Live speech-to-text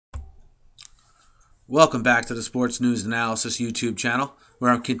Welcome back to the Sports News Analysis YouTube channel, where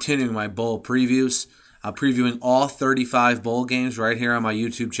I'm continuing my bowl previews. I'm previewing all 35 bowl games right here on my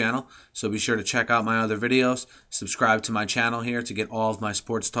YouTube channel, so be sure to check out my other videos. Subscribe to my channel here to get all of my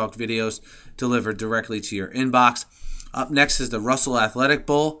sports talk videos delivered directly to your inbox. Up next is the Russell Athletic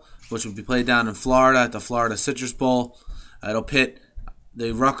Bowl, which will be played down in Florida at the Florida Citrus Bowl. It'll pit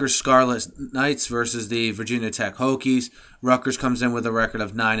the Rutgers Scarlet Knights versus the Virginia Tech Hokies. Rutgers comes in with a record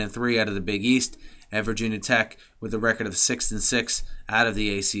of 9-3 out of the Big East, and Virginia Tech with a record of 6-6 out of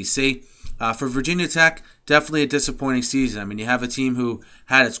the ACC. For Virginia Tech, definitely a disappointing season. I mean, you have a team who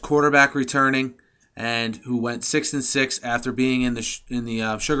had its quarterback returning and who went 6-6 after being in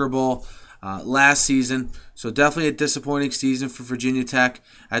the Sugar Bowl last season. So definitely a disappointing season for Virginia Tech.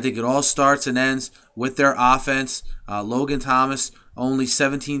 I think it all starts and ends with their offense. Logan Thomas, only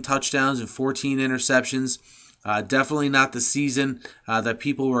 17 touchdowns and 14 interceptions. Definitely not the season that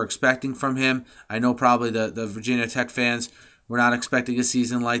people were expecting from him. I know probably the Virginia Tech fans were not expecting a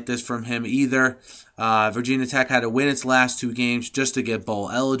season like this from him either. Virginia Tech had to win its last two games just to get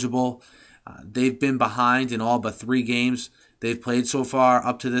bowl eligible. They've been behind in all but 3 games they've played so far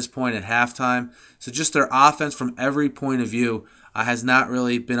up to this point at halftime. So just their offense from every point of view has not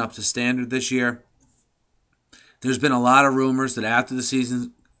really been up to standard this year. There's been a lot of rumors that after the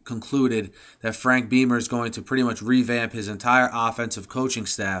season concluded that Frank Beamer is going to pretty much revamp his entire offensive coaching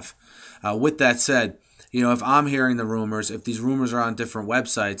staff. With that said, if I'm hearing the rumors, if these rumors are on different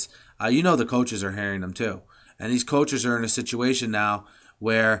websites, the coaches are hearing them too. And these coaches are in a situation now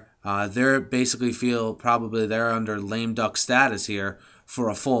where they basically feel probably they're under lame duck status here for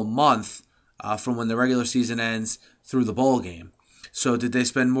a full month from when the regular season ends through the bowl game. So did they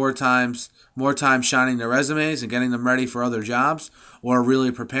spend more time shining their resumes and getting them ready for other jobs, or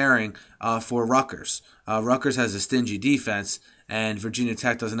really preparing for Rutgers? Rutgers has a stingy defense, and Virginia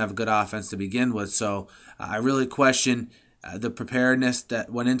Tech doesn't have a good offense to begin with. So I really question the preparedness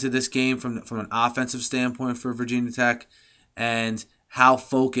that went into this game from an offensive standpoint for Virginia Tech, and how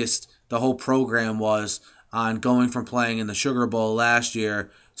focused the whole program was on going from playing in the Sugar Bowl last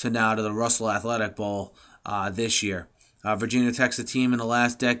year to now to the Russell Athletic Bowl this year. Virginia Tech's a team in the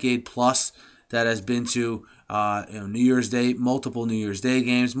last decade plus that has been to New Year's Day, multiple New Year's Day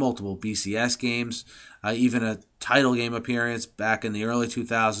games, multiple BCS games, even a title game appearance back in the early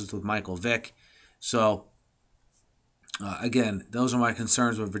 2000s with Michael Vick. So, again, those are my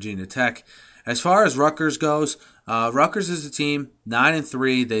concerns with Virginia Tech. As far as Rutgers goes, Rutgers is a team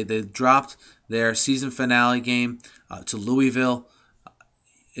 9-3. They dropped their season finale game to Louisville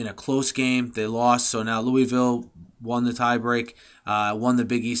in a close game. They lost, so now Louisville won the tiebreak, won the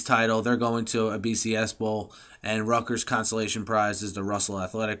Big East title. They're going to a BCS Bowl, and Rutgers' consolation prize is the Russell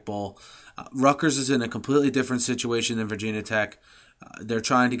Athletic Bowl. Rutgers is in a completely different situation than Virginia Tech. They're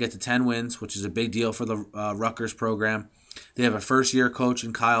trying to get to 10 wins, which is a big deal for the Rutgers program. They have a first-year coach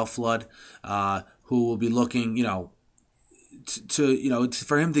in Kyle Flood, who will be looking,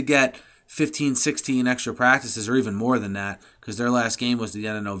 for him to get 15, 16 extra practices, or even more than that, because their last game was the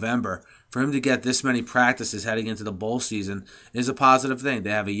end of November. For him to get this many practices heading into the bowl season is a positive thing. They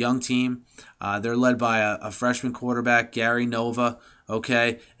have a young team. They're led by a freshman quarterback, Gary Nova,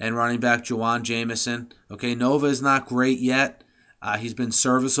 and running back Juwan Jamison. Nova is not great yet. He's been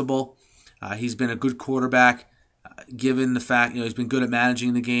serviceable. He's been a good quarterback, given the fact, he's been good at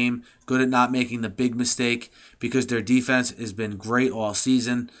managing the game, good at not making the big mistake, because their defense has been great all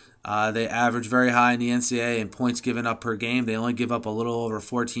season. They average very high in the NCAA in points given up per game. They only give up a little over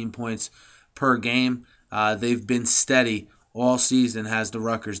 14 points per game. They've been steady all season, has the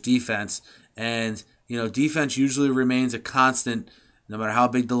Rutgers defense. And, defense usually remains a constant no matter how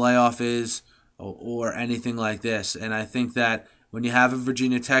big the layoff is or anything like this. And I think that when you have a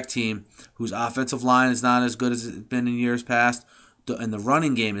Virginia Tech team whose offensive line is not as good as it's been in years past, and the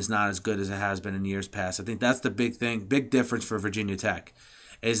running game is not as good as it has been in years past, I think that's the big difference for Virginia Tech.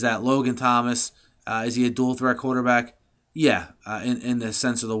 Is that Logan Thomas, is he a dual-threat quarterback? Yeah, in the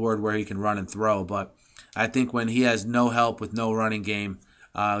sense of the word where he can run and throw. But I think when he has no help with no running game,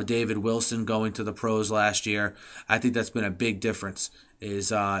 David Wilson going to the pros last year, I think that's been a big difference,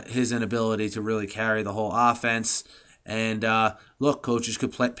 is his inability to really carry the whole offense. And, look, coaches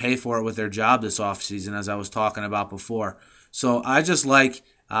could pay for it with their job this offseason, as I was talking about before. So I just like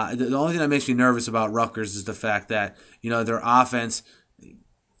the only thing that makes me nervous about Rutgers is the fact that, their offense –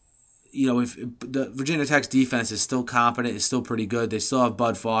 if the Virginia Tech's defense is still competent, is still pretty good. They still have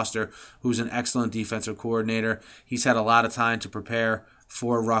Bud Foster, who's an excellent defensive coordinator. He's had a lot of time to prepare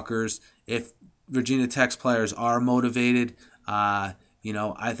for Rutgers. If Virginia Tech's players are motivated, I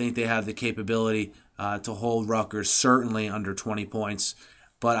think they have the capability to hold Rutgers certainly under 20 points.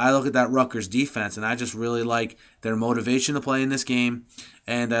 But I look at that Rutgers defense, and I just really like their motivation to play in this game,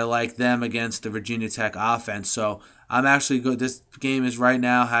 and I like them against the Virginia Tech offense. So I'm actually good. This game is right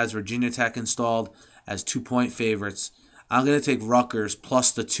now has Virginia Tech installed as 2-point favorites. I'm going to take Rutgers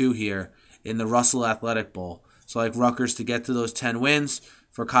plus the 2 here in the Russell Athletic Bowl. So I like Rutgers to get to those 10 wins,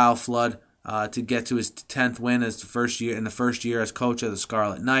 for Kyle Flood to get to his 10th win as the first year as coach of the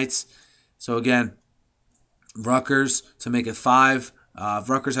Scarlet Knights. So again, Rutgers to make it 5.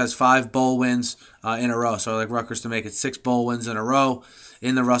 Rutgers has 5 bowl wins in a row. So I like Rutgers to make it 6 bowl wins in a row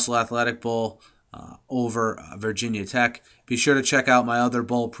in the Russell Athletic Bowl over Virginia Tech. Be sure to check out my other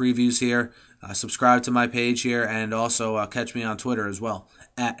bowl previews here. Subscribe to my page here, and also catch me on Twitter as well,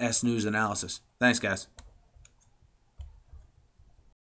 at SNewsAnalysis. Thanks, guys.